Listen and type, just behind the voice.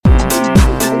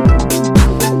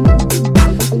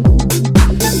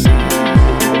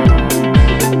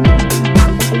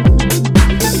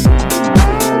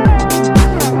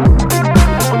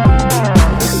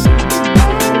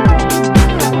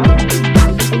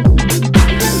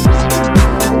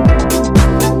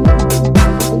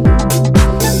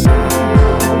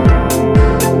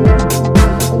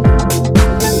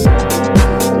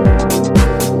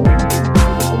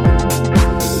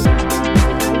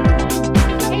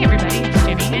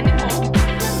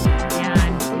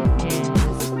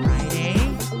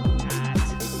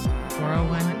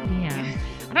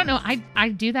I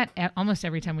do that almost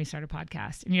every time we start a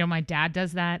podcast. And, my dad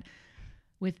does that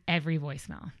with every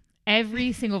voicemail.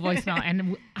 Every single voicemail.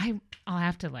 And I'll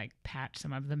have to patch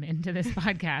some of them into this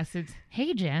podcast. It's,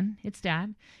 hey, Jen, it's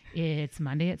Dad. It's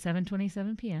Monday at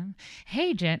 7:27 p.m.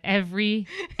 Hey, Jen, every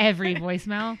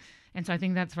voicemail. And so I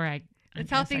think that's where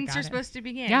that's how things are supposed to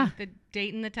begin. Yeah. The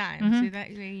date and the time. Mm-hmm. So that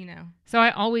way you know. So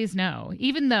I always know,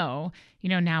 even though,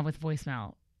 now with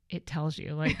voicemail, it tells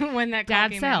you when that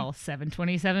Dad cell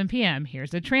 7:27 p.m.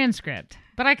 Here's a transcript.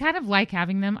 But I kind of like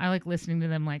having them. I like listening to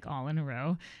them all in a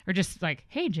row, or just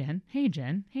hey Jen, hey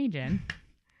Jen, hey Jen.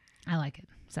 I like it.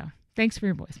 So thanks for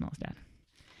your voicemails, Dad.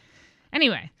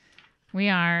 Anyway, we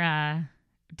are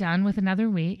done with another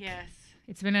week. Yes,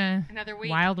 it's been another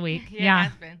week. Wild week. Yeah, it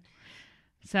has been.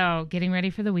 So getting ready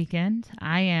for the weekend.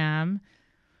 I am.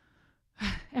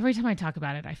 Every time I talk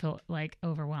about it, I feel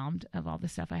overwhelmed of all the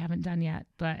stuff I haven't done yet.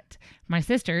 But my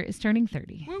sister is turning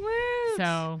 30. Woo-woo!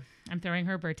 So I'm throwing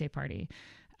her a birthday party,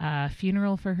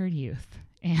 funeral for her youth.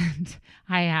 And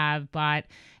I have bought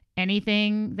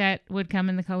anything that would come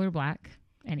in the color black,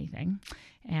 anything.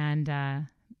 And I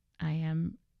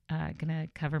am going to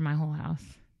cover my whole house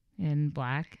in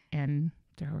black and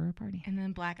throw her a party. And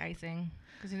then black icing,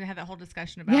 because we had that whole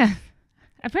discussion about Yeah.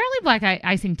 Apparently black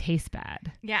icing tastes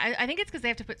bad. Yeah, I think it's because they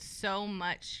have to put so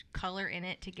much color in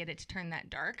it to get it to turn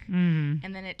that dark. Mm.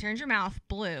 And then it turns your mouth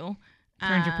blue.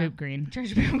 Turns your poop green.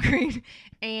 Turns your poop green.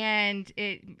 And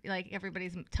it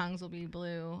everybody's tongues will be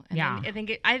blue. And yeah. then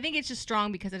I think it's just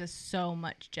strong because it has so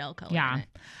much gel color in it.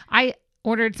 I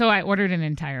ordered an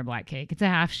entire black cake. It's a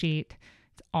half sheet.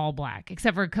 It's all black,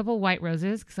 except for a couple white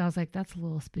roses, because I was like, that's a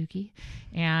little spooky,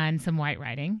 and some white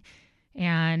writing.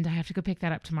 And I have to go pick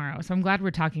that up tomorrow. So I'm glad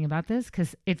we're talking about this,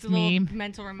 because it's me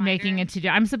mental reminder. Making it to do.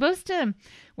 I'm supposed to,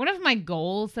 one of my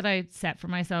goals that I set for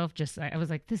myself, I was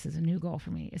like, this is a new goal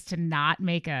for me, is to not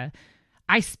make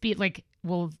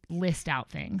we'll list out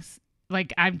things.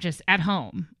 I'm just at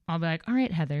home. I'll be like, all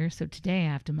right, Heather, so today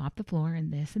I have to mop the floor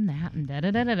and this and that and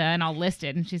da-da-da-da-da. And I'll list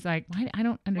it. And she's like, I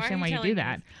don't understand why you do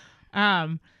that.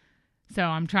 So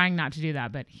I'm trying not to do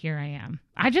that, but here I am.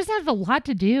 I just have a lot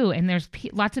to do, and there's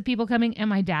lots of people coming, and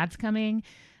my dad's coming.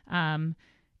 And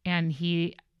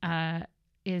he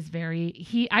is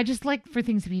I just like for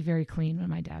things to be very clean when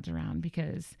my dad's around,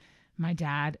 because my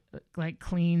dad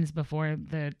cleans before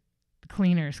the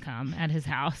cleaners come at his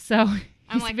house. So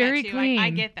he's very clean. I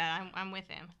get that. I'm with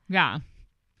him. Yeah.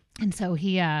 And so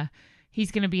he's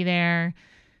going to be there,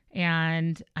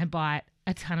 and I bought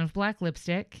a ton of black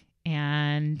lipstick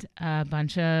and a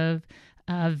bunch of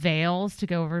veils to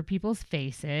go over people's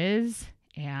faces,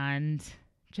 and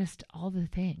just all the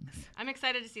things. I'm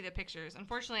excited to see the pictures.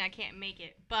 Unfortunately, I can't make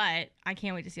it, but I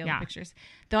can't wait to see all the pictures.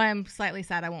 Though I'm slightly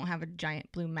sad I won't have a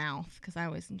giant blue mouth, because I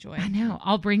always enjoy it. I know.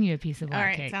 I'll bring you a piece of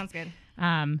black cake. All right, sounds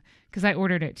good. Because I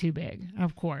ordered it too big,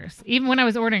 of course. Even when I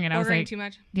was ordering it, I was like, too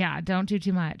much? Yeah, don't do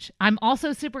too much. I'm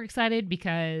also super excited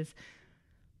because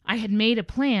I had made a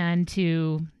plan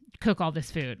to cook all this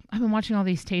food. I've been watching all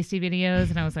these tasty videos,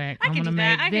 and I was like, I'm going to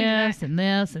make this and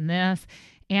this and this.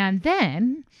 And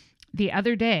then the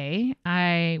other day,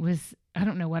 I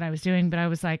don't know what I was doing, but I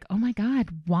was like, oh my God,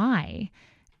 why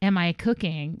am I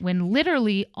cooking when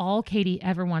literally all Katie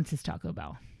ever wants is Taco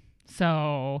Bell?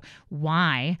 So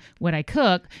why would I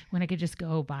cook when I could just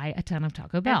go buy a ton of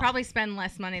Taco Bell? And probably spend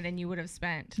less money than you would have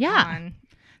spent. Yeah.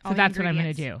 So that's what I'm going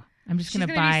to do. I'm just going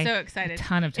to buy a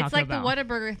ton of Taco Bell. It's like the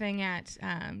Whataburger thing at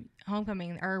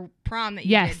homecoming or prom that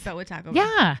you did, but with Taco Bell.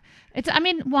 Yeah.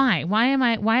 Why?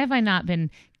 Why have I not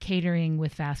been catering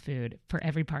with fast food for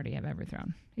every party I've ever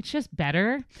thrown? It's just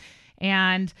better.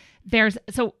 And there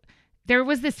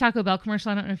was this Taco Bell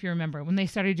commercial. I don't know if you remember when they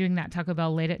started doing that Taco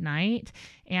Bell late at night,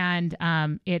 and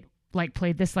it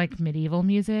played this medieval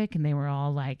music, and they were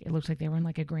all it looked like they were in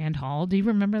a grand hall. Do you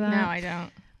remember that? No, I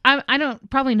don't. I don't,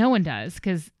 probably no one does,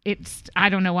 because I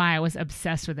don't know why I was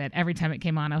obsessed with it. Every time it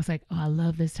came on, I was like, oh, I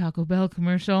love this Taco Bell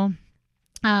commercial.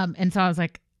 And so I was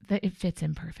like, it fits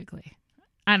in perfectly.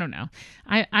 I don't know.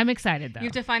 I'm excited though. You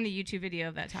have to find the YouTube video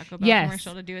of that Taco Bell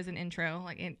commercial to do as an intro.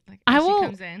 I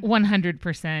will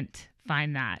 100%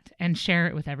 find that and share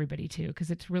it with everybody too,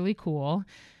 because it's really cool.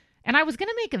 And I was going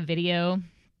to make a video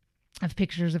of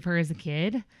pictures of her as a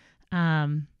kid.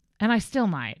 And I still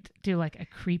might do a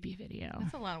creepy video.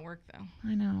 That's a lot of work though.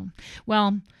 I know.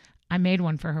 Well, I made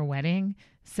one for her wedding.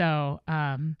 So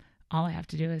all I have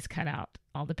to do is cut out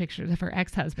all the pictures of her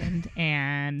ex-husband,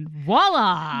 and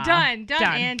voila! Done.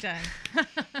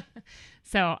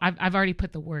 So I've already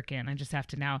put the work in. I just have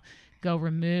to now go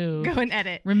and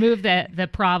edit. Remove the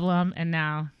problem, and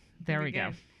now there we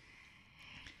go.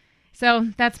 So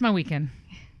that's my weekend.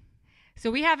 So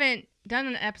we haven't done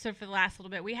an episode for the last little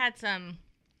bit. We had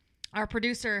our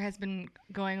producer has been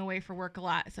going away for work a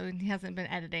lot, so he hasn't been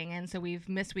editing, and so we've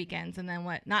missed weekends. And then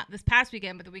not this past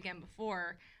weekend, but the weekend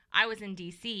before, I was in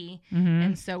DC,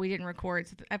 and so we didn't record.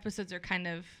 So the episodes are kind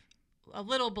of a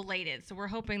little belated. So we're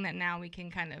hoping that now we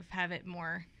can kind of have it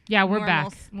more. Yeah, we're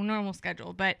back. Normal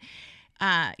schedule, but.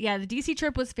 The DC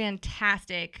trip was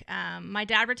fantastic. My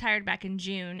dad retired back in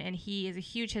June, and he is a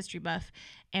huge history buff.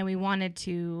 And we wanted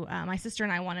to, my sister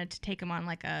and I wanted to take him on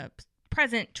like a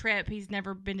present trip. He's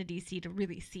never been to DC to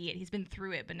really see it. He's been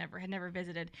through it, but had never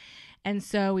visited. And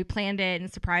so we planned it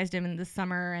and surprised him in the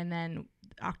summer. And then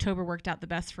October worked out the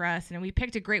best for us, and we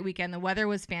picked a great weekend. The weather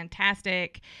was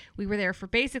fantastic. We were there for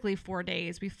basically 4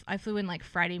 days. I flew in like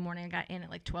Friday morning. I got in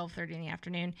at like 12:30 in the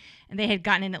afternoon, and they had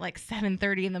gotten in at like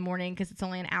 7:30 in the morning because it's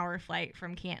only an hour flight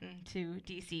from Canton to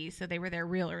DC, so they were there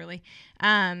real early.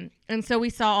 And so we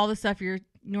saw all the stuff you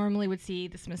normally would see,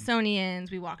 the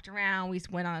Smithsonian's. We walked around. We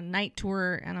went on a night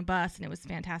tour on a bus, and it was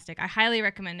fantastic. I highly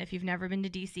recommend, if you've never been to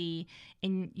DC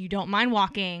and you don't mind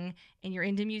walking and you're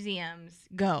into museums,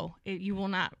 go. You will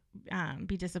not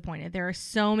be disappointed. There are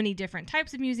so many different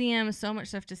types of museums, so much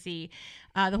stuff to see.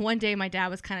 The one day my dad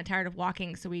was kind of tired of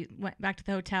walking, so we went back to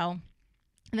the hotel.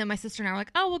 And then my sister and I were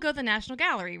like, oh, we'll go to the National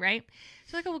Gallery, right?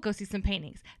 She's like, oh, we'll go see some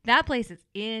paintings. That place is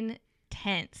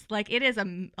intense. Like, it is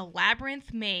a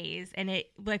labyrinth maze, and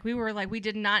we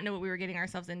did not know what we were getting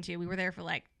ourselves into. We were there for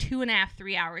like 2.5,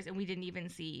 3 hours, and we didn't even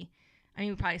see,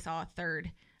 we probably saw a third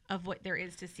of what there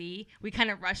is to see. We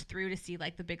kind of rushed through to see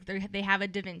like the big, they have a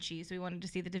Da Vinci, so we wanted to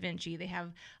see the Da Vinci. They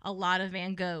have a lot of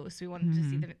Van Goghs, so we wanted to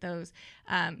see those.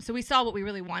 So we saw what we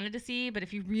really wanted to see, but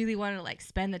if you really wanted to like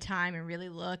spend the time and really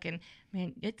look, and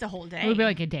man, it's a whole day. It would be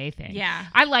like a day thing. Yeah.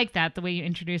 I like that, the way you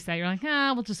introduced that. You're like,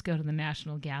 we'll just go to the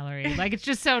National Gallery. Like, it's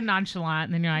just so nonchalant,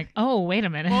 and then you're like, oh, wait a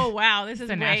minute. Oh, wow, this is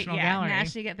the National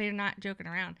Gallery. They're not joking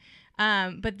around.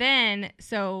 But then,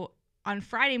 so on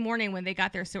Friday morning when they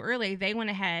got there so early, they went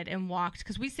ahead and walked,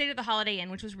 because we stayed at the Holiday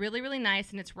Inn, which was really, really nice,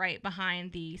 and it's right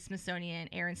behind the Smithsonian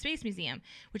Air and Space Museum,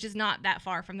 which is not that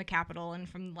far from the Capitol and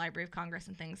from the Library of Congress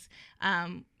and things.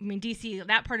 DC,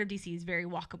 that part of DC is very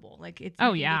walkable. Like, it's to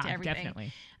everything.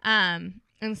 Definitely.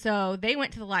 And so they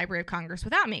went to the Library of Congress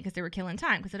without me because they were killing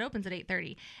time, because it opens at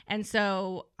 8:30. And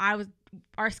so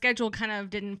our schedule kind of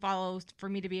didn't follow for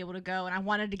me to be able to go, and I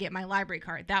wanted to get my library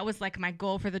card. That was like my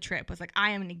goal for the trip, was like,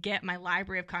 I am going to get my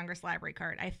Library of Congress library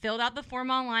card. I filled out the form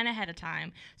online ahead of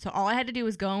time, so all I had to do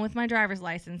was go in with my driver's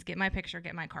license, get my picture,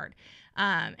 get my card.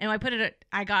 And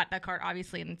I got that card,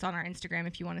 obviously, and it's on our Instagram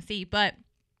if you want to see, but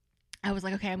I was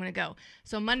like, okay, I'm going to go.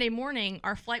 So Monday morning,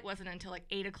 our flight wasn't until like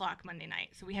 8 o'clock Monday night.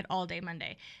 So we had all day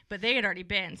Monday, but they had already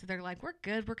been. So they're like, we're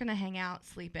good. We're going to hang out,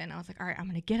 sleep in. I was like, all right, I'm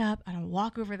going to get up. I'm going to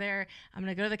walk over there. I'm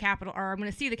going to go to the Capitol, or I'm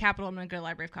going to see the Capitol. I'm going to go to the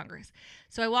Library of Congress.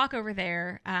 So I walk over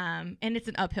there, and it's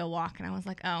an uphill walk. And I was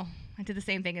like, oh, I did the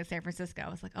same thing in San Francisco. I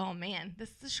was like, oh man, this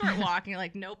is a short walk. And you're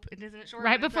like, nope, it isn't short.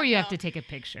 Right before you have to take a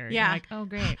picture. Yeah. You're like, oh,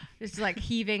 great. Just like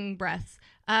heaving breaths.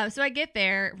 So I get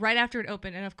there right after it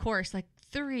opened. And of course, like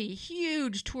 3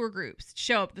 huge tour groups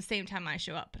show up at the same time I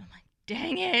show up. And I'm like,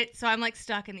 dang it. So I'm like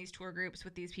stuck in these tour groups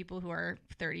with these people who are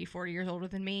 30, 40 years older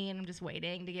than me. And I'm just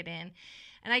waiting to get in.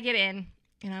 And I get in,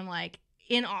 and I'm like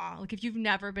in awe. Like, if you've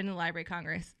never been to the Library of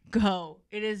Congress, go.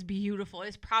 It is beautiful.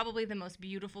 It's probably the most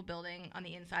beautiful building on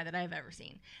the inside that I've ever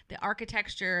seen. The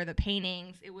architecture, the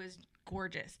paintings, it was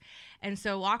gorgeous. And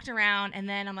so walked around, and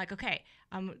then I'm like, okay,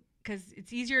 because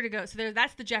it's easier to go. So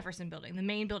that's the Jefferson Building. The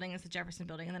main building is the Jefferson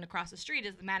Building. And then across the street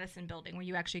is the Madison Building, where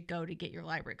you actually go to get your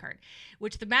library card,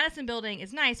 which the Madison Building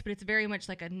is nice, but it's very much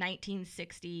like a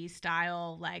 1960s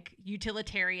style, like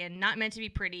utilitarian, not meant to be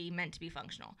pretty, meant to be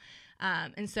functional.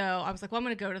 And so I was like, well, I'm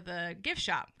going to go to the gift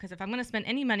shop, because if I'm going to spend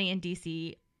any money in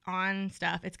DC on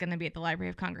stuff, it's going to be at the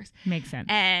Library of Congress. Makes sense.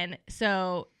 And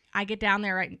so I get down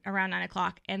there right around 9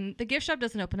 o'clock, and the gift shop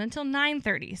doesn't open until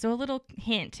 9:30. So a little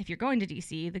hint, if you're going to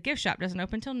DC, the gift shop doesn't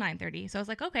open until 9:30. So I was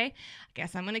like, okay, I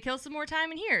guess I'm going to kill some more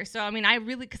time in here. So,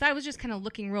 because I was just kind of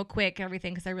looking real quick at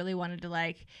everything, because I really wanted to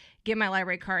like get my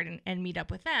library card and meet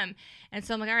up with them. And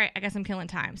so I'm like, all right, I guess I'm killing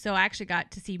time. So I actually got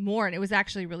to see more, and it was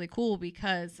actually really cool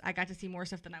because I got to see more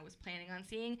stuff than I was planning on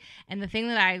seeing. And the thing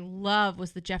that I love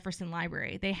was the Jefferson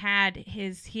Library.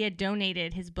 He had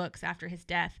donated his books after his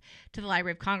death to the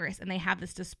Library of Congress, and they have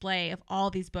this display of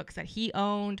all these books that he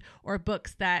owned, or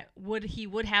books that he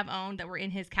would have owned that were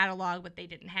in his catalog but they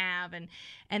didn't have,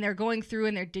 and they're going through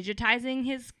and they're digitizing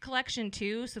his collection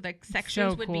too, so the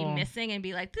sections would be missing and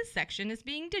be like, this section is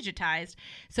being digitized.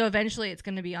 So eventually it's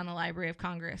going to be on the Library of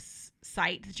Congress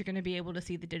site that you're going to be able to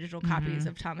see the digital copies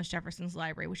of Thomas Jefferson's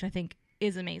library, which I think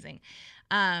is amazing.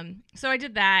 So I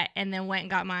did that, and then went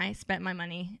and spent my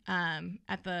money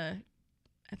at the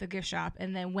at the gift shop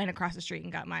and then went across the street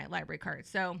and got my library card.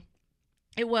 So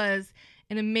it was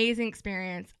an amazing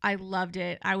experience. I loved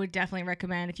it. I would definitely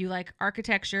recommend if you like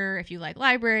architecture, if you like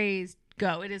libraries,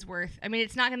 go. It is worth. I mean,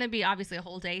 it's not going to be obviously a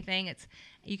whole day thing.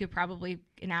 You could probably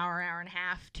an hour and a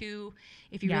half, 2,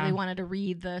 if you really wanted to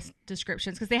read the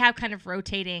descriptions, because they have kind of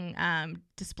rotating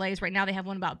displays. Right now they have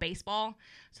one about baseball.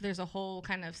 So there's a whole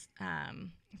kind of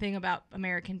thing about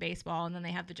American baseball, and then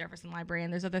they have the Jefferson Library,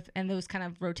 and there's other and those kind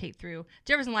of rotate through.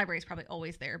 Jefferson Library is probably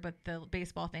always there, but the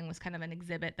baseball thing was kind of an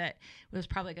exhibit that was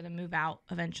probably going to move out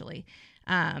eventually.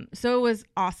 So it was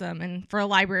awesome, and for a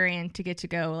librarian to get to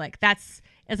go, like, that's,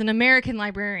 as an American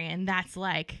librarian, that's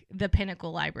like the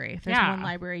pinnacle library. If there's one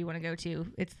library you want to go to,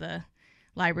 it's the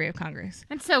Library of Congress.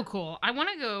 That's so cool. I want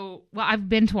to go. Well, I've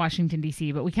been to Washington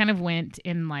D.C., but we kind of went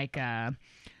in like a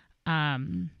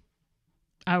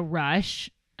rush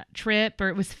trip, or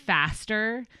it was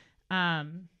faster,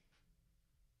 and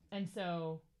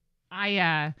so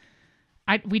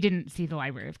we didn't see the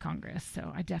Library of Congress,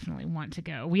 so I definitely want to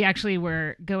go. We actually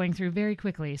were going through very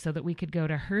quickly so that we could go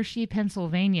to Hershey,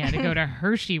 Pennsylvania to go to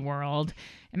Hershey World.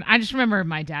 And I just remember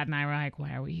my dad and I were like,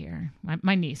 why are we here?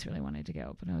 My niece really wanted to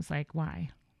go, but I was like, why?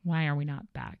 Why are we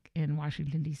not back in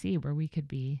Washington, D.C., where we could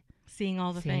be seeing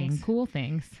things, cool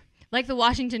things? Like the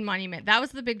Washington Monument. That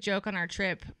was the big joke on our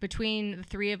trip. Between the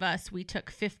 3 of us, we took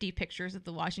 50 pictures of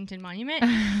the Washington Monument.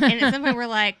 And at some point we're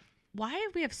like, why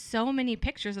do we have so many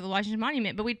pictures of the Washington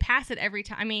Monument? But we'd pass it every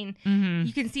time. I mean,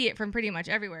 you can see it from pretty much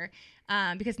everywhere,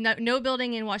 because no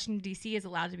building in Washington, D.C. is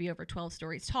allowed to be over 12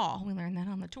 stories tall. We learned that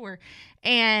on the tour.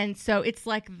 And so it's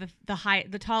like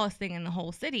the tallest thing in the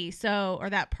whole city, or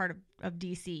that part of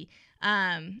D.C.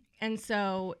 And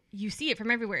so you see it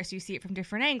from everywhere. So you see it from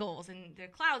different angles, and the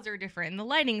clouds are different and the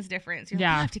lighting's different. So you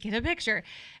have to get a picture.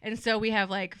 And so we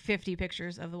have like 50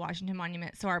 pictures of the Washington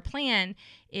Monument. So our plan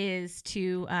is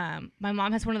to, my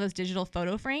mom has one of those digital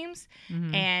photo frames,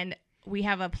 and we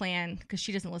have a plan, because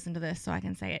she doesn't listen to this, so I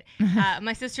can say it.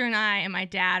 My sister and I and my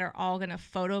dad are all going to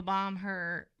photobomb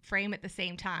her frame at the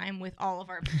same time with all of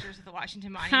our pictures of the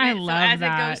Washington Monument. I love so as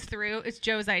that. it goes through, it's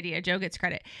Joe's idea. Joe gets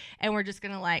credit. And we're just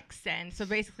going to like send. So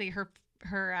basically her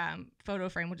photo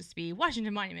frame will just be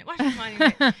Washington Monument.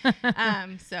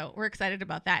 So we're excited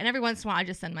about that. And every once in a while I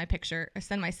just send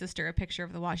my sister a picture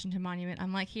of the Washington Monument.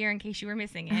 I'm like, here, in case you were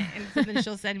missing it. And so then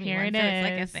she'll send me here one. it so is. it's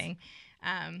like a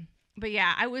thing. But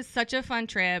yeah, it was such a fun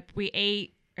trip. We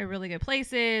ate at really good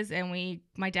places, and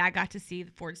my dad got to see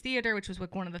the Ford's Theater, which was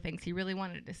like one of the things he really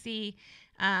wanted to see.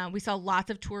 We saw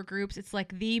lots of tour groups. It's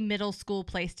like the middle school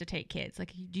place to take kids.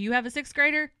 Like, do you have a 6th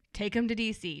grader? Take them to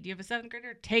DC. Do you have a 7th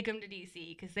grader? Take them to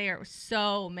DC, because there are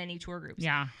so many tour groups.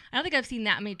 Yeah. I don't think I've seen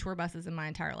that many tour buses in my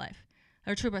entire life.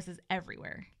 There are tour buses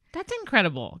everywhere. That's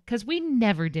incredible, because we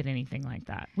never did anything like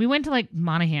that. We went to like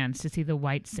Monaghan's to see the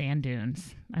white sand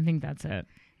dunes. I think that's it.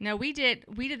 No, we did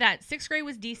that. 6th grade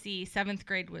was DC, 7th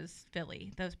grade was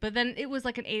Philly. But then it was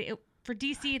like for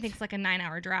DC, I think it's like a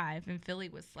 9-hour drive, and Philly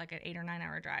was like an 8 or 9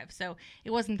 hour drive. So it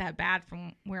wasn't that bad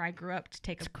from where I grew up to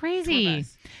take a crazy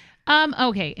tour bus.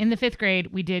 Okay, in the 5th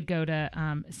grade, we did go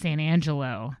to San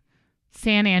Angelo,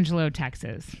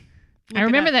 Texas. I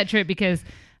remember that trip because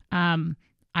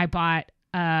I bought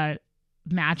a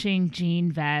matching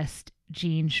jean vest,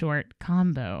 jean short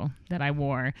combo that I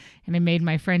wore, and I made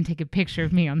my friend take a picture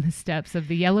of me on the steps of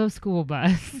the yellow school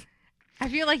bus. I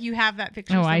feel like you have that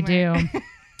picture. Oh, somewhere. I do.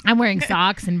 I'm wearing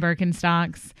socks and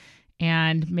Birkenstocks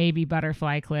and maybe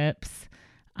butterfly clips.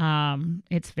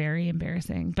 It's very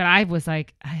embarrassing, but I was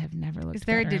like, I have never looked. Is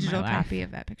there a better digital in my life. copy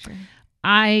of that picture?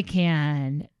 I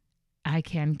can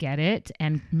get it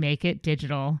and make it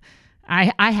digital.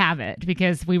 I have it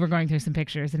because we were going through some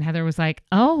pictures and Heather was like,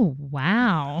 oh,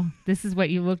 wow, this is what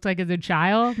you looked like as a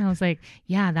child. And I was like,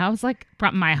 yeah, that was like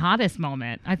my hottest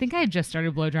moment. I think I had just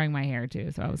started blow drying my hair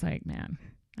too. So I was like, man,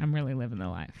 I'm really living the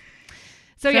life.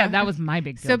 So yeah, that was my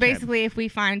big So basically, if we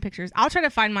find pictures, I'll try to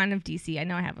find mine of DC. I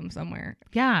know I have them somewhere.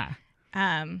 Yeah.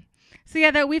 So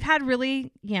yeah, we've had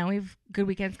really, we've good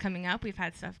weekends coming up. We've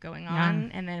had stuff going on,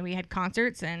 and then we had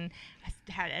concerts, and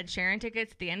I had Ed Sheeran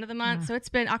tickets at the end of the month. So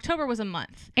October was a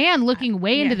month. And looking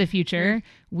way into the future,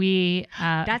 we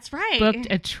that's right, booked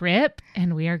a trip,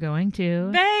 and we are going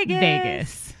to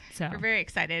Vegas. So we're very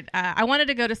excited. I wanted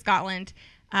to go to Scotland.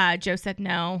 Joe said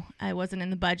no, I wasn't in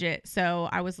the budget. So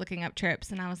I was looking up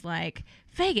trips, and I was like,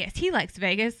 Vegas. He likes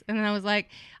Vegas. And then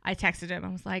I texted him. I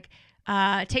was like,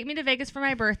 take me to Vegas for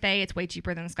my birthday. It's way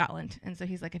cheaper than Scotland. And so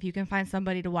he's like, if you can find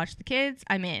somebody to watch the kids,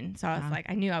 I'm in. So I was like,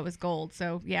 I knew I was gold.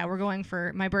 So yeah, we're going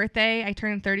for my birthday. I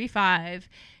turned 35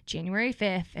 January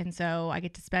 5th. And so I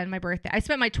get to spend my birthday. I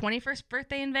spent my 21st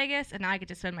birthday in Vegas, and now I get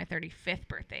to spend my 35th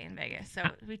birthday in Vegas. So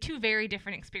two very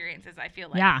different experiences, I feel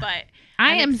like. Yeah. But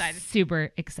I am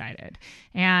super excited.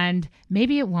 And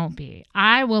maybe it won't be.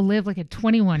 I will live like a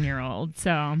 21-year-old.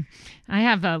 So I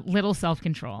have a little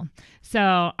self-control.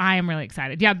 So I am really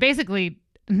excited. Yeah, basically,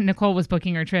 Nicole was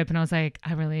booking her trip, and I was like,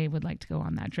 I really would like to go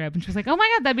on that trip. And she was like, oh my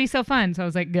God, that'd be so fun. So I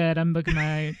was like, good, I'm booking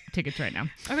my tickets right now.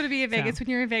 I'm going to be in Vegas when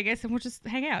you're in Vegas, and we'll just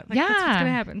hang out. Like, that's what's going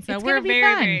to happen. So we're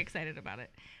very excited about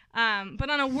it. But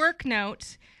on a work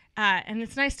note, and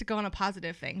it's nice to go on a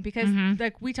positive thing because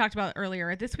like we talked about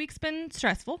earlier, this week's been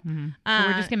stressful. So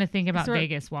we're just going to think about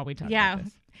Vegas while we talk about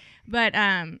this. But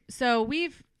so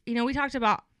we talked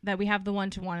about that we have the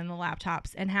one-to-one in the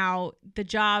laptops and how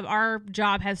our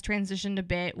job has transitioned a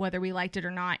bit, whether we liked it or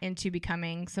not, into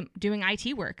becoming doing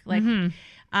IT work. Like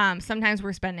sometimes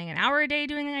we're spending an hour a day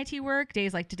doing IT work.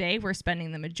 Days like today, we're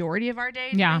spending the majority of our day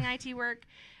doing IT work.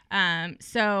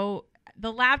 So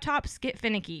the laptops get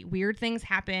finicky. Weird things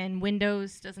happen.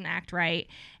 Windows doesn't act right.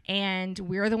 And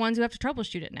we're the ones who have to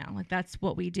troubleshoot it now. Like that's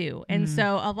what we do. And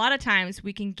so a lot of times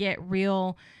we can get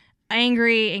real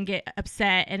angry and get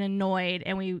upset and annoyed,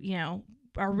 and we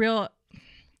are real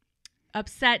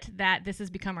upset that this has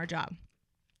become our job.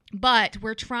 But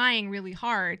we're trying really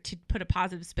hard to put a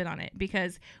positive spin on it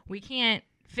because we can't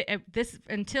fit this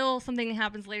until something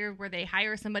happens later where they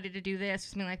hire somebody to do this or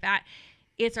something like that.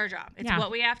 It's our job. It's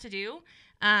what we have to do.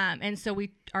 And so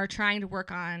we are trying to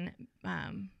work on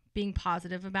being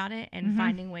positive about it and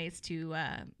finding ways to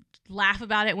laugh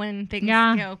about it when things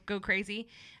go crazy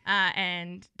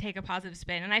and take a positive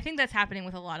spin. And I think that's happening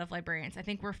with a lot of librarians. I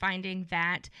think we're finding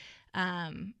that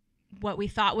what we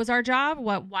thought was our job,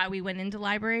 why we went into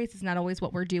libraries, is not always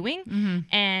what we're doing.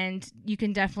 And you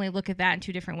can definitely look at that in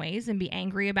two different ways and be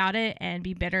angry about it and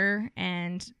be bitter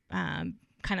and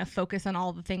kind of focus on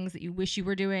all the things that you wish you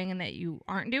were doing and that you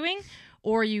aren't doing.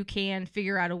 Or you can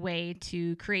figure out a way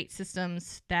to create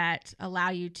systems that allow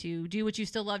you to do what you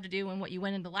still love to do and what you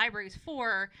went into libraries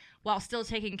for, while still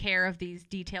taking care of these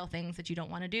detail things that you don't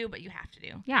want to do, but you have to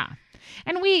do. Yeah.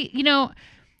 And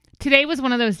today was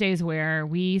one of those days where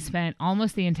we spent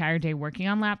almost the entire day working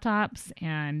on laptops,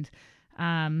 and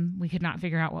we could not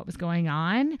figure out what was going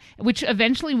on, which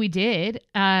eventually we did.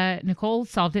 Nicole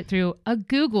solved it through a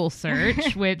Google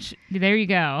search, which there you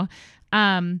go.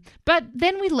 But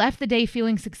then we left the day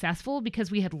feeling successful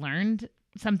because we had learned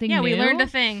something new. Yeah, we learned a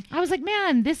thing. I was like,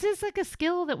 man, this is like a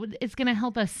skill that is going to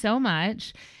help us so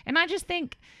much. And I just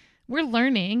think we're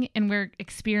learning and we're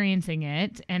experiencing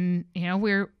it. And,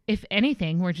 if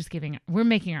anything, we're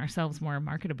making ourselves more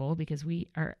marketable because we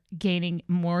are gaining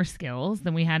more skills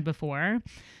than we had before.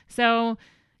 So,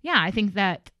 yeah, I think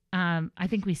that,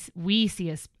 we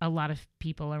see a lot of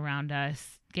people around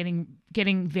us getting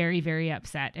very, very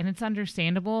upset, and it's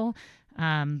understandable.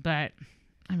 But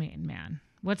I mean, man,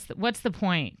 what's the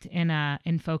point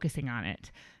in focusing on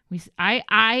it?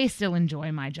 I still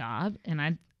enjoy my job, and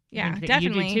I think that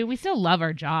definitely. You do too. We still love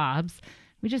our jobs.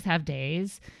 We just have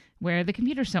days where the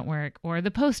computers don't work or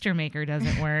the poster maker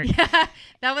doesn't work. Yeah,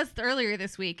 that was earlier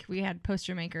this week. We had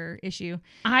poster maker issue.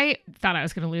 I thought I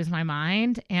was going to lose my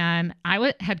mind, and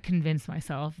I had convinced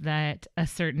myself that a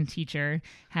certain teacher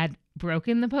had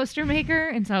broken the poster maker.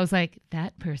 And so I was like,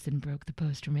 that person broke the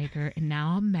poster maker, and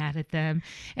now I'm mad at them.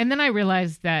 And then I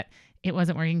realized that it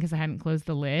wasn't working because I hadn't closed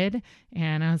the lid.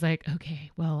 And I was like,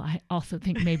 okay, well, I also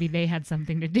think maybe they had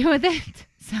something to do with it.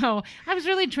 So I was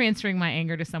really transferring my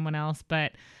anger to someone else.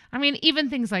 But I mean, even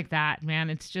things like that, man,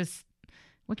 it's just,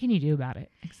 what can you do about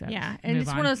it? Except and it's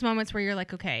one of those moments where you're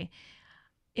like, okay,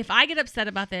 if I get upset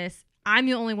about this, I'm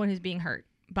the only one who's being hurt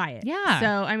by it. Yeah. So,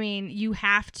 I mean, you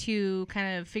have to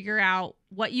kind of figure out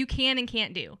what you can and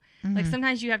can't do. Like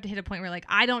sometimes you have to hit a point where like,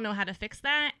 I don't know how to fix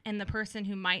that, and the person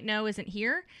who might know isn't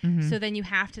here. So then you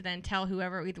have to then tell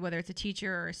whoever, whether it's a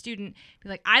teacher or a student, be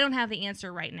like, I don't have the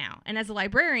answer right now. And as a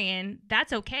librarian,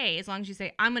 that's okay as long as you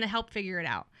say, I'm going to help figure it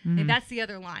out. Like, that's the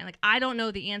other line. Like, I don't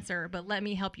know the answer, but let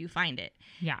me help you find it.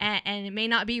 Yeah. And it may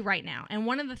not be right now. And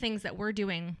one of the things that we're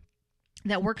doing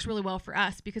that works really well for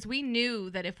us, because we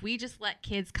knew that if we just let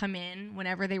kids come in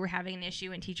whenever they were having an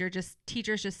issue and teachers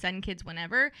just send kids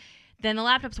whenever, then the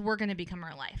laptops were going to become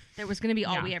our life. That was going to be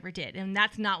all we ever did. And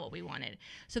that's not what we wanted.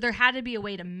 So there had to be a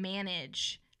way to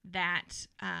manage that,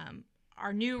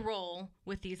 our new role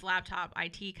with these laptop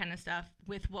IT kind of stuff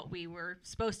with what we were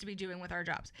supposed to be doing with our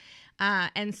jobs.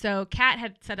 And so Kat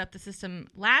had set up the system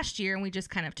last year, and we just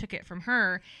kind of took it from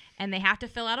her, and they have to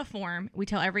fill out a form. We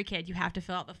tell every kid, you have to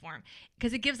fill out the form,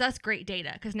 because it gives us great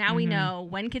data, because now we know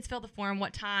when kids fill the form,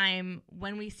 what time,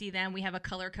 when we see them. We have a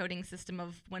color coding system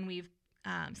of when we've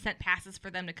sent passes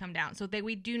for them to come down. So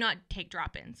we do not take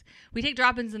drop-ins. We take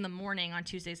drop-ins in the morning on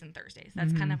Tuesdays and Thursdays.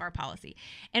 That's kind of our policy.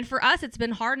 And for us, it's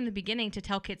been hard in the beginning to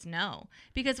tell kids no,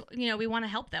 because, we want to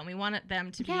help them. We want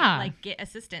them to be get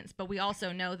assistance, but we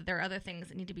also know that there are other things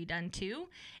that need to be done too.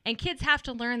 And kids have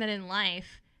to learn that in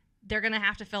life, they're going to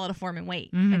have to fill out a form and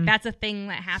wait. Like, that's a thing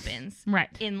that happens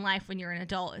in life when you're an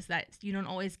adult, is that you don't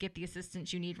always get the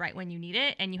assistance you need right when you need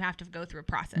it, and you have to go through a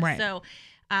process. Right. So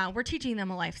we're teaching them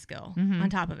a life skill on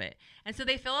top of it. And so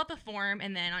they fill out the form,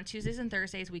 and then on Tuesdays and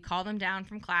Thursdays, we call them down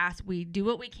from class. We do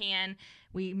what we can.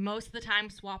 We most of the time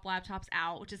swap laptops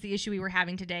out, which is the issue we were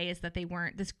having today, is that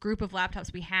this group of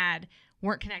laptops we had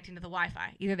weren't connecting to the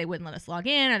Wi-Fi. Either they wouldn't let us log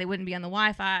in, or they wouldn't be on the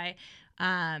Wi-Fi.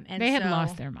 And they had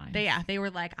lost their minds. They were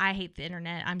like, I hate the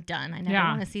internet. I'm done. I never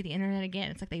want to see the internet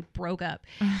again. It's like they broke up.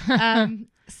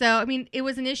 So, it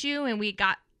was an issue, and we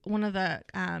got one of the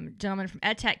gentlemen from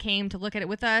EdTech came to look at it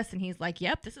with us, and he's like,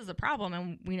 yep, this is a problem,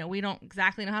 and we don't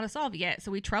exactly know how to solve it yet. So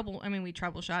we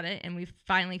troubleshot it, and we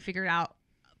finally figured out,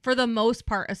 for the most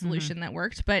part, a solution that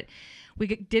worked. But we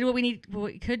did what we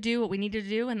could do, what we needed to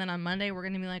do, and then on Monday we're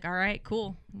going to be like, all right,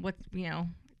 cool. What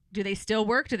do they still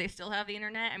work? Do they still have the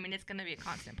internet? It's going to be a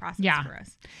constant process for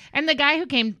us. And the guy who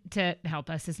came to help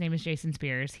us, his name is Jason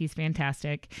Spears. He's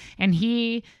fantastic, and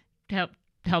he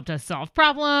helped us solve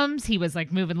problems. He was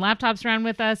like moving laptops around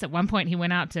with us. At one point, he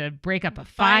went out to break up a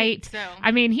fight.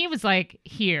 He was like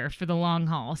here for the long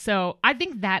haul. So I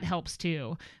think that helps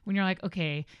too. When you're like,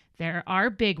 okay, there are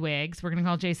bigwigs. We're going to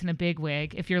call Jason a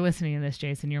bigwig. If you're listening to this,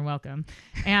 Jason, you're welcome.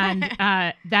 And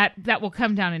that will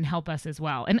come down and help us as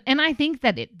well. And I think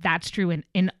that that's true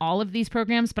in all of these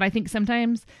programs. But I think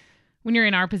sometimes when you're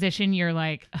in our position, you're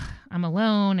like, I'm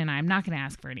alone and I'm not going to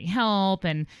ask for any help.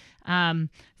 And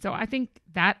so I think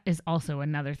that is also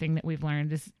another thing that we've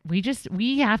learned, is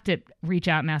we have to reach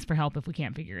out and ask for help if we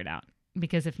can't figure it out.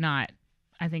 Because if not,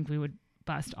 I think we would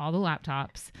bust all the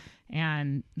laptops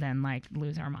and then like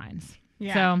lose our minds.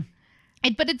 Yeah. So,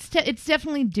 but it's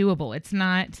definitely doable. It's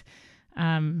not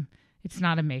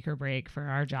a make or break for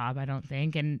our job, I don't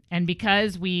think. And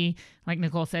because we, like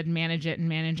Nicole said, manage it and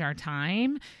manage our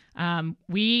time,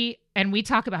 we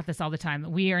talk about this all the time, that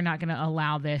we are not going to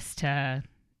allow this to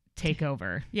take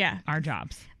over our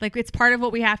jobs. Like, it's part of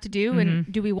what we have to do.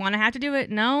 And do we want to have to do it?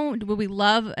 No. Would we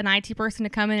love an IT person to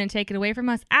come in and take it away from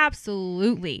us?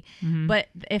 Absolutely. But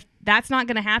if that's not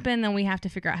going to happen, then we have to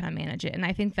figure out how to manage it. And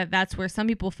I think that that's where some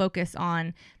people focus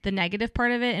on the negative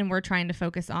part of it, and we're trying to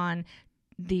focus on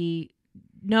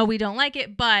no, we don't like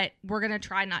it, but we're going to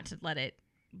try not to let it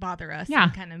bother us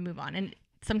and kind of move on. And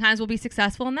sometimes we'll be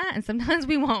successful in that, and sometimes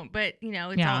we won't. But,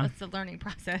 it's a learning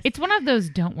process. It's one of those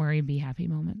don't worry, be happy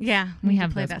moments. Yeah. We have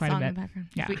play that quite song a bit. in the background.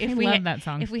 Yeah, we love that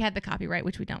song. If we had the copyright,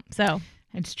 which we don't. So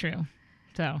it's true.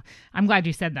 So I'm glad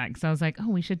you said that, because I was like, oh,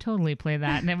 we should totally play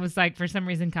that. And it was like, for some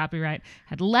reason, copyright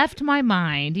had left my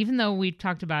mind, even though we've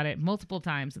talked about it multiple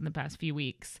times in the past few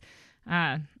weeks.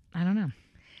 I don't know.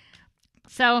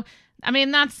 So, it's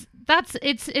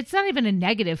not even a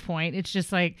negative point. It's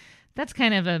just like, that's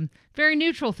kind of a very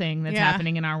neutral thing that's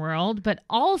happening in our world. But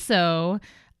also,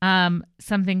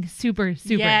 something super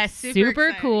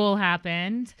cool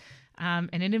happened. And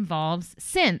it involves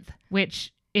synth,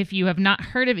 which, if you have not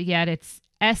heard of it yet, it's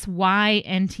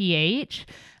SYNTH.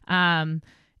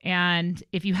 And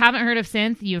if you haven't heard of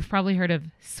synth, you've probably heard of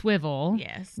swivel.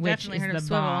 Yes, which definitely is heard the of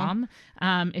swivel.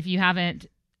 bomb. If you haven't,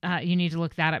 you need to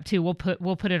look that up too. We'll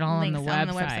put it all on the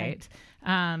website.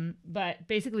 But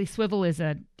basically, swivel is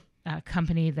a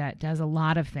company that does a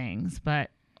lot of things, but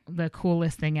the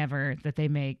coolest thing ever that they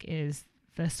make is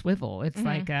the swivel. It's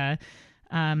like a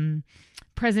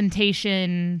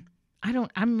presentation.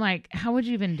 I'm like, how would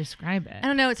you even describe it? I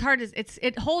don't know. It's hard.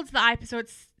 It holds the iPad. So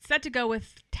it's set to go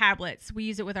with tablets. We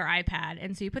use it with our iPad.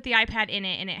 And so you put the iPad in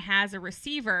it, and it has a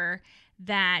receiver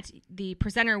that the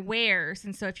presenter wears.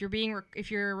 And so if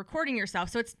you're recording yourself,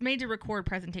 so it's made to record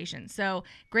presentations. So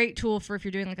great tool for if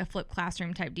you're doing like a flipped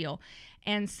classroom type deal.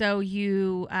 And so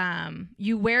you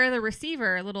wear the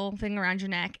receiver, a little thing around your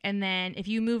neck, and then if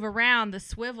you move around, the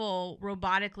swivel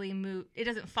robotically move. It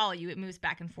doesn't follow you; it moves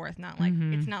back and forth. Not like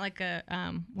it's not like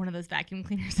a one of those vacuum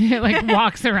cleaners. It like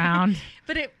walks around.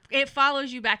 But it it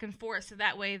follows you back and forth, so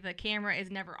that way the camera is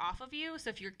never off of you. So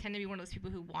if you tend to be one of those people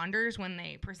who wanders when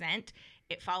they present,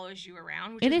 it follows you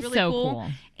around, which is really so cool.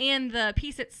 And the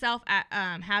piece itself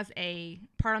has a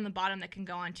part on the bottom that can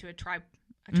go onto a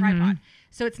tripod.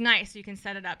 So it's nice. So you can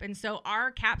set it up. And so our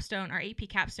AP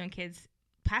capstone kids,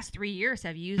 past 3 years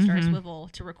have used our Swivel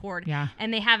to record. Yeah.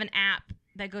 And they have an app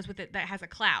that goes with it that has a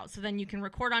cloud. So then you can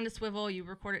record onto Swivel, you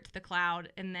record it to the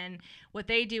cloud, and then what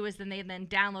they do is they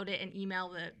download it and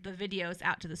email the videos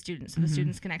out to the students. So the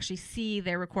students can actually see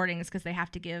their recordings, because they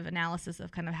have to give analysis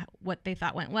of kind of what they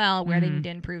thought went well, where they need to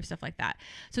improve, stuff like that.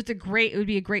 So it would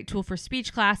be a great tool for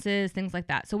speech classes, things like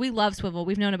that. So we love Swivel.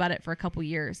 We've known about it for a couple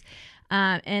years.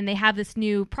 And they have this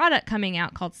new product coming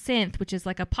out called Synth, which is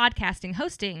like a podcasting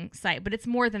hosting site, but it's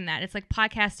more than that. It's like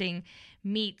podcasting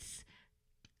meets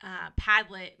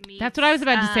Padlet meets... That's what I was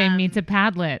about to say, meets a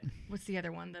Padlet. What's the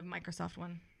other one? The Microsoft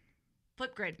one?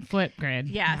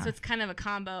 Flipgrid. Yeah. So it's kind of a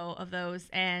combo of those.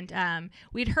 And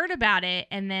we'd heard about it,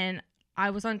 and then I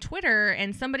was on Twitter,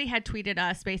 and somebody had tweeted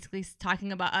us basically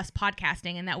talking about us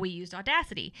podcasting and that we used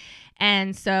Audacity.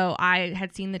 And so I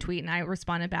had seen the tweet, and I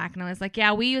responded back, and I was like,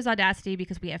 yeah, we use Audacity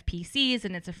because we have PCs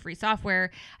and it's a free software.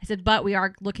 I said, but we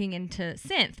are looking into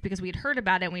Synth, because we'd heard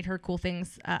about it and we'd heard cool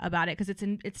things about it, because it's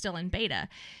still in beta.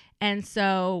 And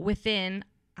so within,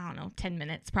 10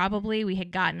 minutes probably, we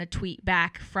had gotten a tweet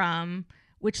back from...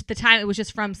 which the time it was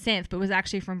just from Synth, but it was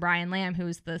actually from Brian Lamb,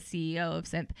 who's the CEO of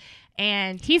Synth.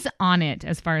 And he's on it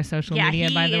as far as social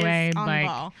media, by the way. On the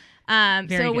ball.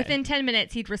 So within 10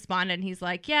 minutes, he'd responded, and he's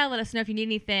like, yeah, let us know if you need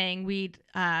anything. We'd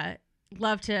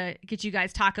love to get you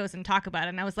guys tacos and talk about it.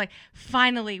 And I was like,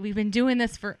 finally, we've been doing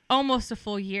this for almost a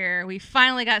full year. We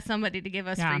finally got somebody to give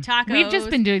us free tacos. We've just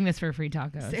been doing this for free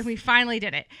tacos. And we finally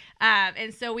did it.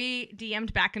 And so we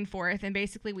DM'd back and forth, and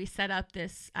basically we set up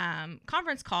this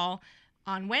conference call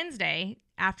on Wednesday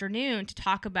afternoon to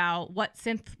talk about what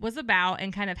Synth was about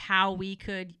and kind of how we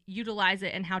could utilize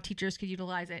it and how teachers could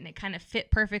utilize it. And it kind of fit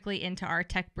perfectly into our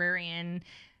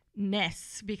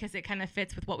techbrarian-ness, because it kind of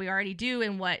fits with what we already do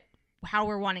and how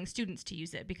we're wanting students to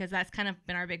use it, because that's kind of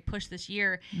been our big push this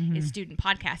year is student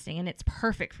podcasting, and it's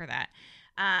perfect for that.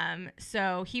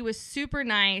 So he was super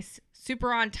nice,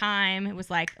 super on time. It was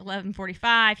like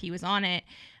 11:45. He was on it.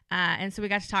 And so we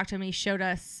got to talk to him. He showed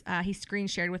us, he screen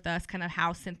shared with us kind of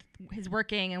how Synth is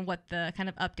working and what the kind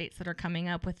of updates that are coming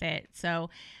up with it. So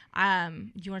do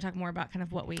you want to talk more about kind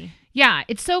of what we... Yeah,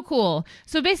 it's so cool.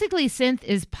 So basically Synth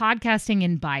is podcasting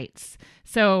in bytes.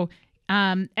 So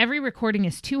every recording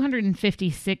is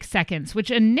 256 seconds, which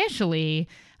initially...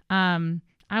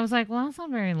 I was like, well, that's not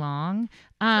very long.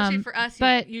 Especially for us,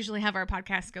 but usually have our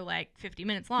podcasts go like 50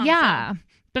 minutes long. Yeah,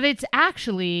 but it's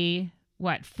actually...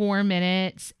 4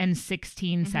 minutes and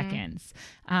 16 seconds.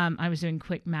 I was doing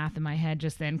quick math in my head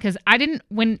just then, because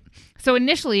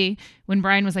initially when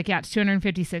Brian was like, yeah, it's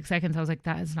 256 seconds, I was like,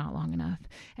 that is not long enough.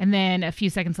 And then a few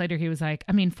seconds later, he was like,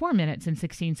 4 minutes and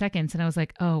 16 seconds. And I was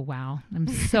like, oh, wow, I'm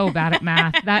so bad at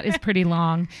math. That is pretty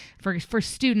long for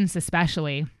students,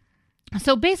 especially.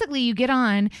 So basically you get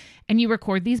on and you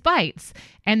record these bytes,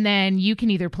 and then you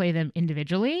can either play them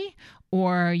individually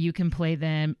or you can play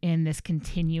them in this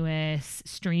continuous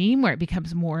stream where it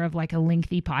becomes more of like a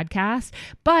lengthy podcast.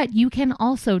 But you can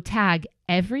also tag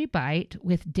every byte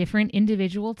with different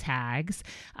individual tags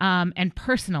and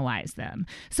personalize them.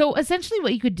 So essentially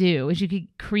what you could do is you could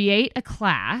create a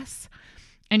class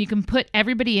and you can put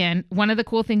everybody in. One of the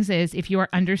cool things is if you are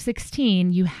under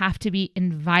 16, you have to be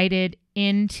invited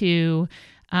into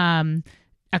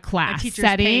a class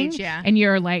setting page, and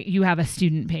you have a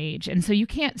student page. And so you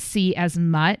can't see as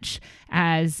much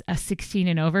as a 16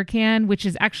 and over can, which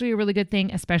is actually a really good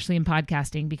thing, especially in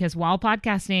podcasting, because while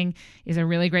podcasting is a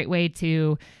really great way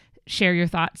to share your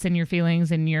thoughts and your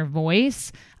feelings and your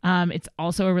voice, it's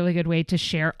also a really good way to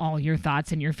share all your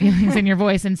thoughts and your feelings and your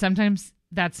voice. And sometimes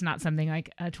that's not something like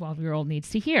a 12-year-old needs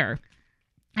to hear.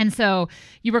 And so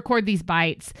you record these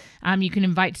bytes. You can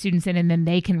invite students in and then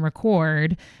they can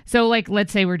record. So like,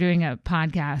 let's say we're doing a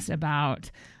podcast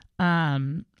about, I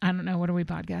don't know, what are we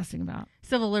podcasting about?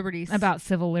 Civil liberties. About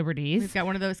civil liberties. We've got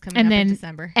one of those coming up in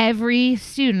December. Every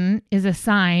student is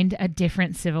assigned a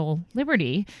different civil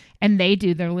liberty and they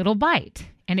do their little bite.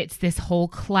 And it's this whole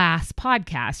class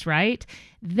podcast, right?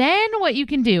 Then what you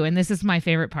can do, and this is my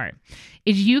favorite part,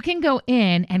 is you can go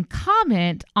in and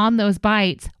comment on those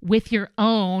bites with your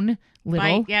own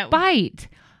little bite.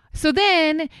 So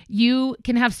then you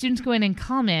can have students go in and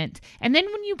comment. And then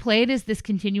when you play it as this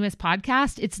continuous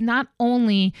podcast, it's not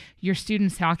only your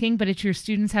students talking, but it's your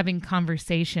students having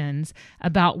conversations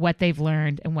about what they've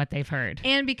learned and what they've heard.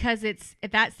 And because it's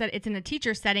in a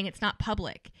teacher setting, it's not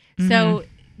public. So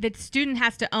the student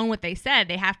has to own what they said.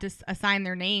 They have to assign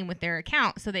their name with their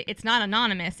account so that it's not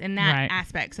anonymous in that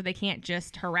aspect. So they can't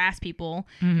just harass people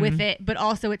with it, but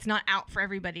also it's not out for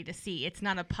everybody to see. It's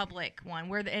not a public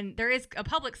one and there is a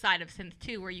public side of synth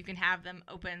too, where you can have them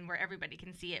open where everybody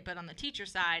can see it. But on the teacher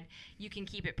side, you can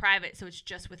keep it private. So it's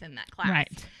just within that class.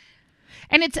 Right.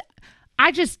 And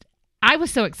I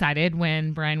was so excited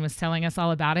when Brian was telling us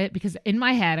all about it, because in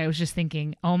my head, I was just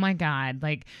thinking, oh my God,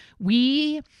 like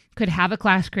we could have a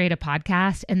class create a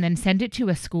podcast and then send it to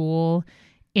a school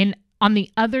on the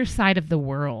other side of the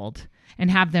world and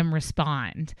have them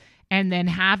respond, and then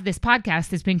have this podcast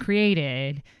that's been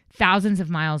created thousands of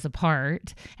miles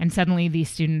apart. And suddenly these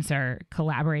students are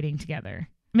collaborating together.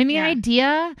 I mean, the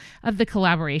idea of the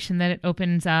collaboration that it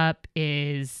opens up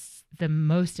is the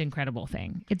most incredible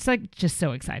thing. It's like just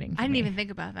so exciting. I didn't even think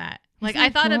about that. Like I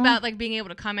thought about like being able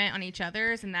to comment on each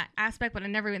other's and that aspect, but I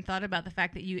never even thought about the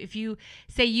fact that if you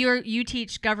say you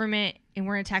teach government and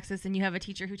we're in Texas and you have a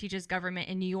teacher who teaches government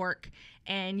in New York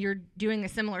and you're doing a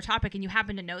similar topic and you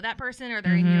happen to know that person, or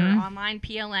they're in your online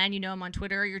PLN, you know them on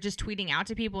Twitter, or you're just tweeting out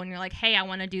to people and you're like, hey, I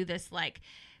want to do this like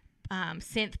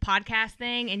synth podcast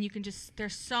thing, and you can just,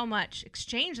 there's so much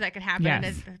exchange that could happen.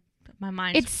 Yes. My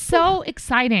mind. It's so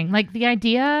exciting. Like the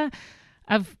idea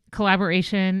of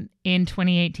collaboration in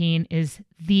 2018 is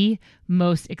the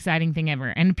most exciting thing ever.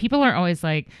 And people are always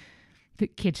like, the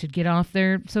kids should get off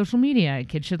their social media.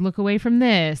 Kids should look away from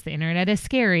this. The internet is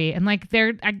scary. And like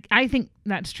I think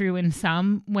that's true in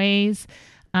some ways.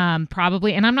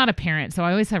 Probably. And I'm not a parent, so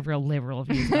I always have real liberal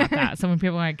views about that. So when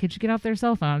people are like, kids should get off their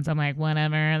cell phones, I'm like,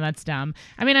 whatever, that's dumb.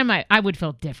 I mean, I would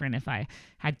feel different if I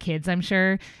had kids, I'm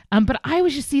sure. But I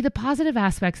always just see the positive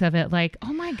aspects of it. Like,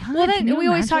 oh my God. Well, then we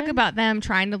always talk about them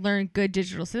trying to learn good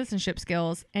digital citizenship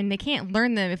skills, and they can't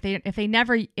learn them if they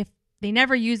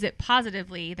never use it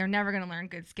positively. They're never going to learn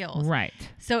good skills. Right.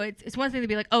 So it's one thing to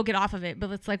be like, oh, get off of it.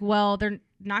 But it's like, well, they're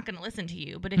not going to listen to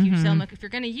you. But if you tell them, like, if you're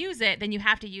going to use it, then you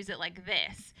have to use it like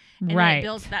this. And then it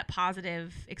builds that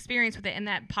positive experience with it and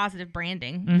that positive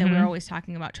branding that we're always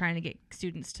talking about, trying to get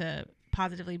students to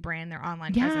positively brand their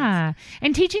online presence.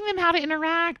 And teaching them how to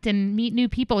interact and meet new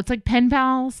people. It's like pen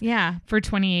pals for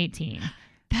 2018.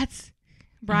 That's,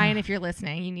 Brian, if you're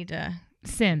listening, you need to...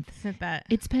 Synth that.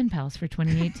 It's pen pals for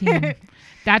 2018.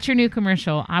 That's your new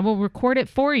commercial. I will record it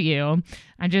for you.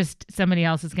 Somebody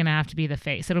else is going to have to be the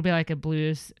face. It'll be like a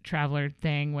Blues Traveler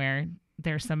thing where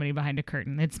there's somebody behind a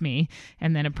curtain. It's me.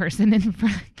 And then a person in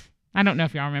front. I don't know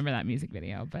if y'all remember that music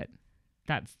video, but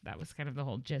that was kind of the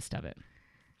whole gist of it.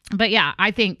 But yeah, I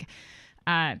think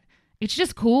it's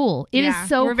just cool. It is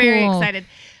so cool. We're very excited.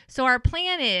 So our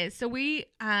plan is,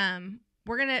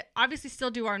 we're going to obviously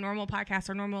still do our normal podcast,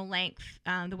 our normal length,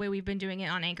 the way we've been doing it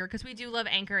on Anchor, because we do love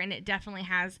Anchor, and it definitely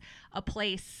has a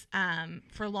place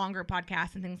for longer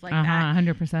podcasts and things like that.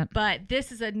 100%. But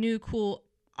this is a new cool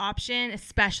option,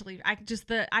 especially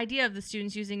the idea of the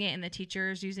students using it and the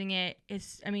teachers using it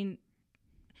is, I mean,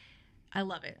 I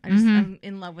love it. I'm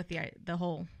in love with the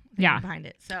whole thing behind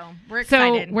it. So we're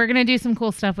excited. So we're going to do some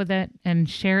cool stuff with it and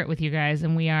share it with you guys.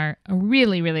 And we are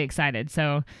really, really excited.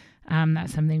 So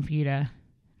that's something for you to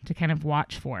kind of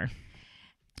watch for.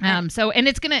 And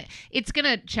it's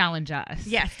gonna challenge us.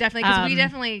 Yes, definitely, because we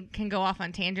definitely can go off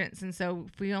on tangents, and so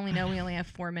if we only have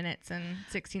 4 minutes and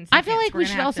 16 seconds. I feel like we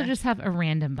should also just have a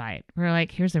random bite. We're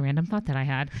like, here's a random thought that I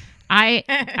had.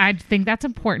 I think that's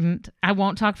important. I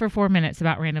won't talk for 4 minutes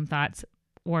about random thoughts,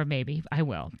 or maybe I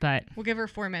will, but we'll give her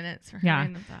 4 minutes for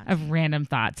random thoughts. Of random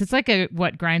thoughts. It's like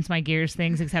what grinds my gears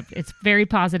things, except it's very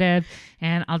positive,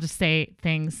 and I'll just say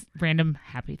things, random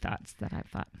happy thoughts that I've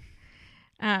thought.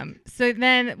 So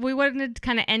then we wanted to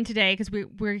kind of end today because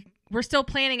we're still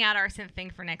planning out our synth thing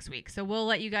for next week. So we'll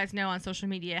let you guys know on social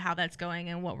media how that's going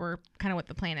and what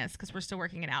the plan is, because we're still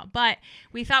working it out. But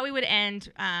we thought we would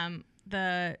end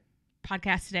the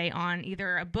podcast today on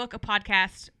either a book, a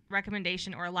podcast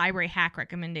recommendation, or a library hack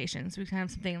recommendation. So we can have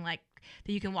something like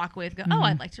that you can walk away with, go, oh,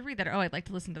 I'd like to read that, or oh, I'd like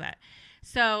to listen to that.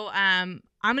 So I'm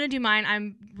going to do mine.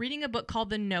 I'm reading a book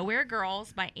called The Nowhere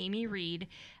Girls by Amy Reed.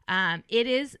 It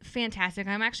is fantastic.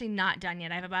 I'm actually not done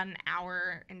yet. I have about an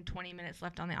hour and 20 minutes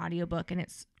left on the audiobook, and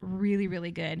it's really,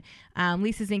 really good.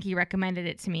 Lisa Zinke recommended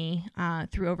it to me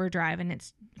through Overdrive, and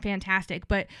it's fantastic.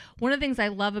 But one of the things I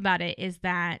love about it is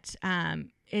that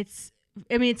it's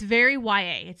very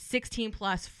YA. It's 16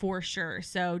 plus for sure.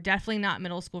 So definitely not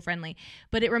middle school friendly,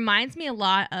 but it reminds me a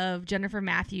lot of Jennifer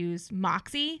Matthews'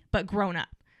 Moxie, but grown up.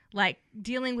 like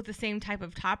dealing with the same type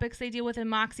of topics they deal with in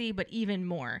Moxie, but even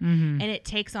more. Mm-hmm. And it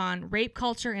takes on rape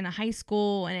culture in a high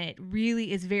school, and it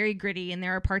really is very gritty. And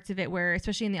there are parts of it where,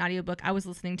 especially in the audiobook, I was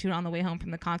listening to it on the way home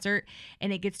from the concert,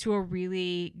 and it gets to a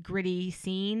really gritty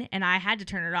scene, and I had to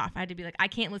turn it off. I had to be like, I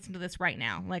can't listen to this right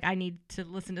now. Like, I need to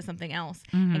listen to something else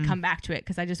and come back to it,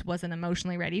 because I just wasn't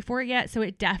emotionally ready for it yet. So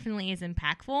it definitely is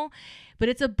impactful, but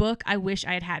it's a book I wish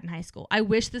I had had in high school. I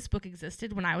wish this book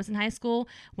existed when I was in high school,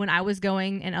 when I was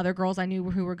going, and other girls I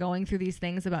knew who were going through these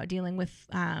things about dealing with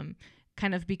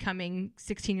kind of becoming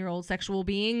 16-year-old sexual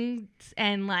beings,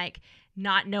 and like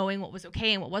not knowing what was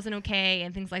okay and what wasn't okay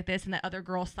and things like this, and that other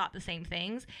girls thought the same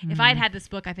things. If I had had this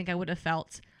book, I think I would have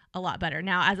felt a lot better.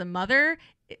 Now, as a mother,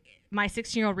 my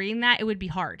 16-year-old reading that, it would be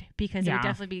hard, because it would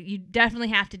definitely be, you definitely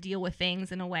have to deal with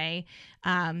things in a way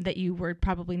that you would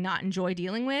probably not enjoy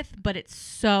dealing with, but it's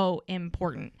so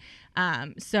important.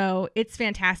 So it's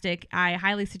fantastic. I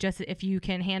highly suggest it if you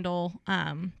can handle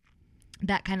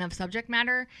that kind of subject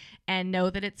matter and know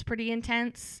that it's pretty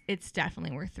intense. It's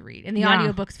definitely worth the read. And the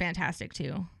audiobook's fantastic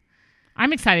too.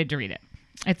 I'm excited to read it.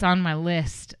 It's on my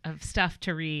list of stuff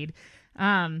to read.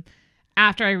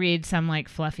 After I read some like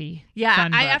fluffy,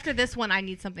 fun book. After this one, I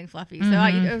need something fluffy.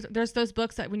 So there's those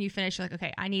books that when you finish, you're like,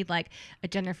 okay, I need like a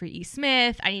Jennifer E.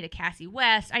 Smith. I need a Cassie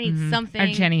West. I need something.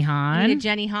 A Jenny Han. I need a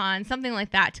Jenny Han, something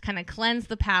like that to kind of cleanse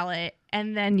the palate,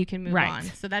 and then you can move on.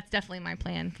 So that's definitely my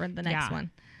plan for the next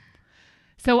one.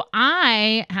 So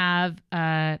I have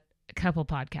a couple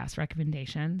podcast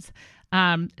recommendations.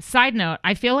 Side note,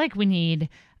 I feel like we need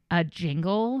a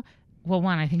jingle. Well,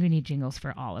 one, I think we need jingles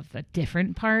for all of the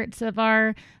different parts of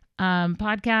our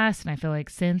podcast, and I feel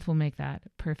like synth will make that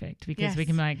perfect, because we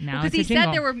can be like, now it's a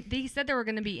jingle. He said there were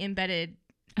going to be embedded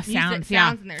sounds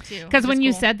in there too. Because when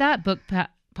you said that book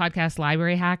podcast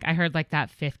library hack, I heard like that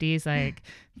 50s like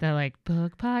the like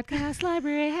book podcast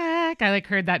library hack. I like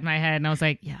heard that in my head, and I was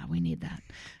like, yeah, we need that.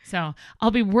 So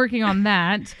I'll be working on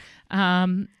that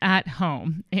at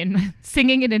home and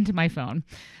singing it into my phone.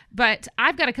 But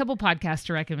I've got a couple podcasts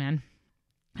to recommend.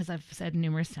 As I've said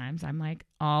numerous times, I'm like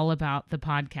all about the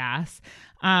podcasts.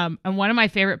 And one of my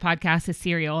favorite podcasts is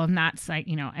Serial. And that's like,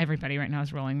 everybody right now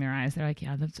is rolling their eyes. They're like,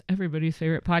 yeah, that's everybody's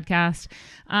favorite podcast.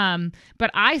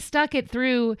 But I stuck it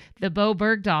through the Bo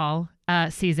Bergdahl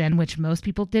season, which most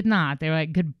people did not. They were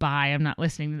like, goodbye, I'm not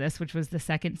listening to this, which was the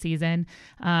second season.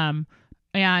 And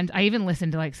I even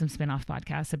listened to like some spinoff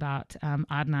podcasts about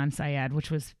Adnan Syed,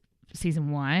 which was season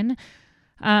 1.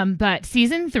 But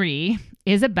season 3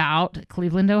 is about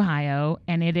Cleveland, Ohio,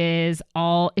 and it's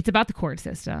about the court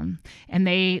system, and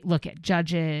they look at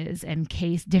judges and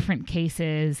different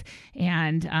cases,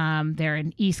 and they're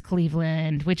in East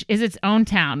Cleveland, which is its own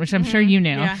town, which I'm sure you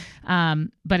knew. Yeah.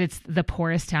 But it's the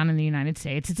poorest town in the United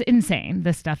States. It's insane,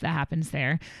 the stuff that happens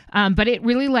there. But it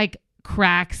really like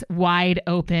cracks wide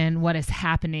open what is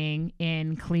happening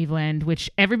in Cleveland,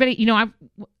 which everybody,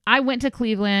 I went to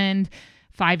Cleveland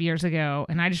 5 years ago,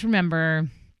 and I just remember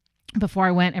before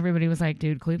I went, everybody was like,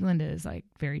 dude, Cleveland is like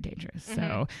very dangerous.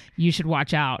 So you should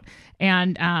watch out.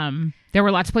 And there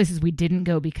were lots of places we didn't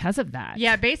go because of that.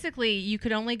 Yeah, basically you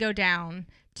could only go down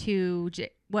to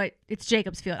it's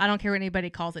Jacobs Field. I don't care what anybody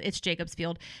calls it. It's Jacobs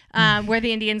Field, where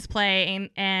the Indians play,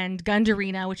 and Gund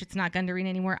Arena, which it's not Gund Arena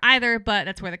anymore either, but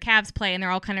that's where the Cavs play, and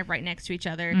they're all kind of right next to each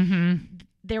other.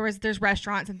 There's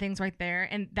restaurants and things right there.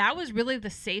 And that was really the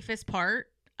safest part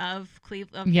of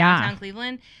downtown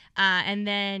Cleveland, and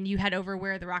then you head over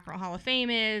where the Rock and Roll Hall of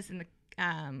Fame is, and the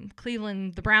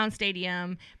Cleveland, the Brown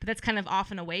Stadium, but that's kind of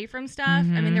off and away from stuff.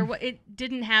 I mean, it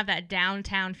didn't have that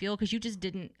downtown feel, because you just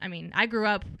didn't. I mean, I grew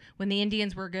up when the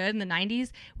Indians were good in the 90s.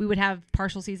 We would have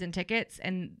partial season tickets,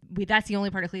 and that's the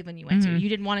only part of Cleveland you went to. You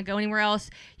didn't want to go anywhere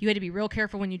else. You had to be real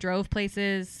careful when you drove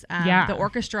places. The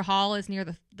Orchestra Hall is near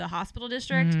the hospital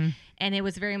district, and it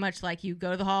was very much like you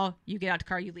go to the hall, you get out the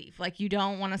car, you leave. Like, you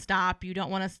don't want to stop, you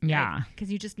don't want to,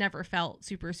 because you just never felt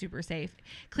super, super safe.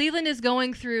 Cleveland is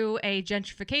going through a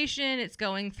gentrification. It's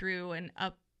going through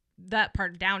that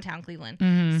part of downtown Cleveland.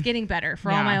 It's getting better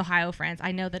for all my Ohio friends.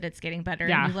 I know that it's getting better,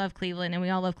 and we love Cleveland, and we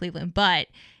all love Cleveland, but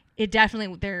it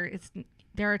definitely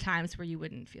there are times where you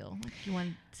wouldn't feel like you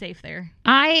weren't safe there.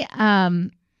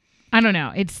 I don't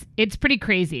know. It's pretty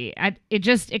crazy.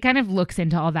 It kind of looks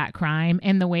into all that crime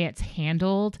and the way it's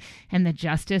handled and the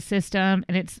justice system,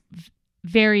 and it's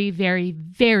very, very,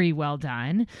 very well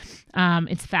done.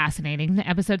 It's fascinating. The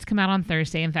episodes come out on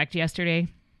Thursday. In fact, yesterday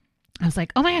I was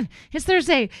like, oh man, it's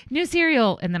Thursday, new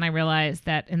Serial. And then I realized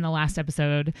that in the last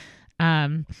episode,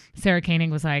 Sarah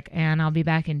Koenig was like, and I'll be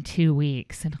back in 2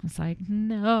 weeks. And I was like,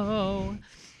 no.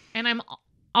 And I'm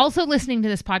also listening to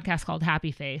this podcast called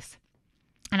Happy Face.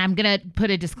 And I'm going to put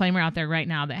a disclaimer out there right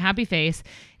now that Happy Face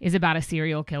is about a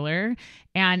serial killer,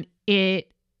 and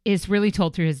it is really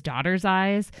told through his daughter's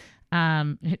eyes.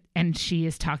 And she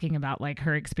is talking about like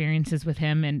her experiences with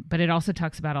him, but it also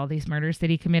talks about all these murders that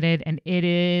he committed, and it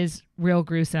is real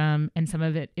gruesome, and some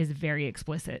of it is very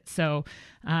explicit. So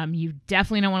you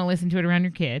definitely don't want to listen to it around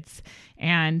your kids.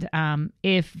 And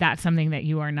if that's something that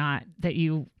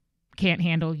you can't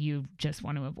handle, you just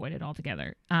want to avoid it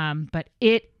altogether. But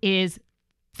it is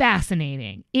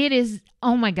fascinating. It is,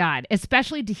 oh my God,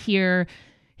 especially to hear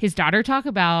his daughter talk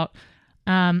about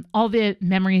all the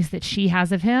memories that she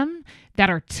has of him that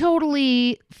are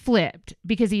totally flipped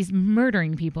because he's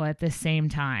murdering people at the same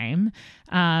time.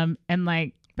 And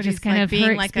like, but just kind of being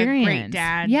her like experience. A great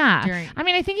dad. Yeah. I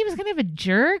mean, I think he was kind of a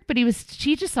jerk, but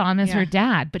she just saw him as her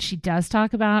dad. But she does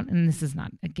talk about, and this is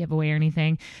not a giveaway or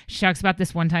anything, she talks about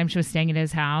this one time she was staying at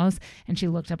his house and she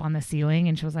looked up on the ceiling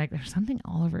and she was like, there's something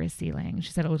all over his ceiling.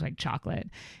 She said it was like chocolate.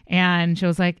 And she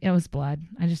was like, it was blood.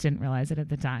 I just didn't realize it at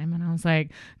the time. And I was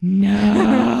like,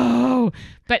 no.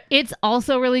 But it's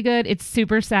also really good. It's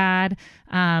super sad.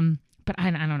 But I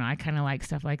don't know. I kind of like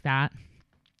stuff like that.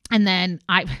 And then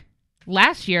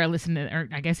last year, I listened to, or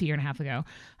I guess a year and a half ago,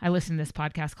 I listened to this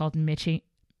podcast called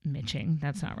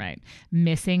that's not right.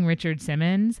 Missing Richard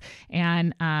Simmons.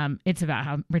 And it's about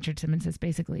how Richard Simmons has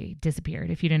basically disappeared,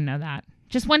 if you didn't know that.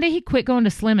 Just one day he quit going to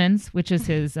Slimmons, which is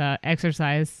his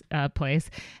exercise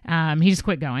place. He just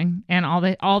quit going. And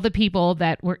all the people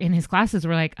that were in his classes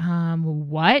were like,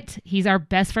 what? He's our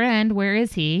best friend. Where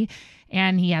is he?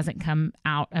 And he hasn't come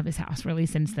out of his house really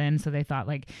since then. So they thought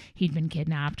like he'd been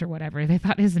kidnapped or whatever. They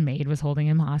thought his maid was holding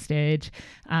him hostage.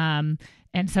 And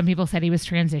some people said he was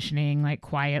transitioning like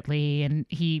quietly, and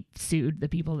he sued the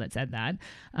people that said that.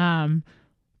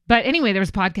 But anyway, there was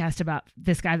a podcast about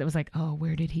this guy that was like, oh,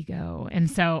 where did he go? And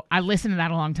so I listened to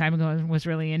that a long time ago and was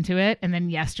really into it. And then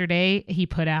yesterday he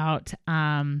put out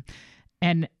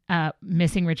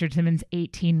Missing Richard Simmons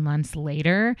 18 months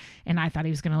later. And I thought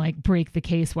he was going to like break the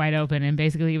case wide open. And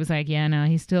basically he was like, yeah, no,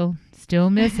 he's still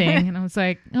missing. And I was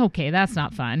like, okay, that's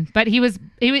not fun. But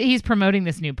he's promoting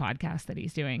this new podcast that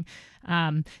he's doing.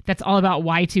 That's all about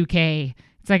Y2K.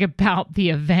 It's like about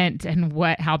the event and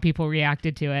how people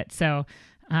reacted to it. So,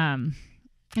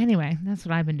 anyway, that's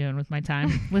what I've been doing with my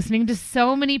time. Listening to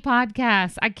so many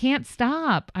podcasts. I can't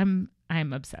stop. I'm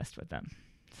obsessed with them.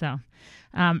 So,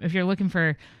 if you're looking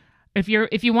for, if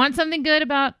you want something good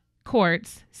about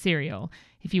courts, Serial.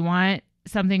 If you want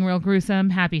something real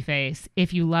gruesome, Happy Face.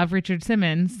 If you love Richard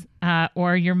Simmons,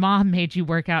 or your mom made you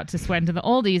work out to Sweat into the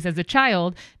Oldies as a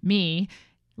child,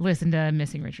 listen to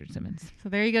Missing Richard Simmons. So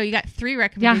there you go. You got 3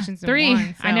 recommendations. Yeah, 3. In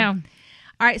one, so. I know.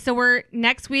 All right. So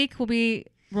next week we'll be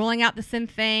rolling out the synth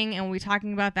thing, and we'll be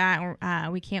talking about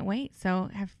that. We can't wait. So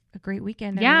have a great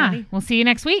weekend, everybody. Yeah. We'll see you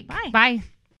next week. Bye. Bye.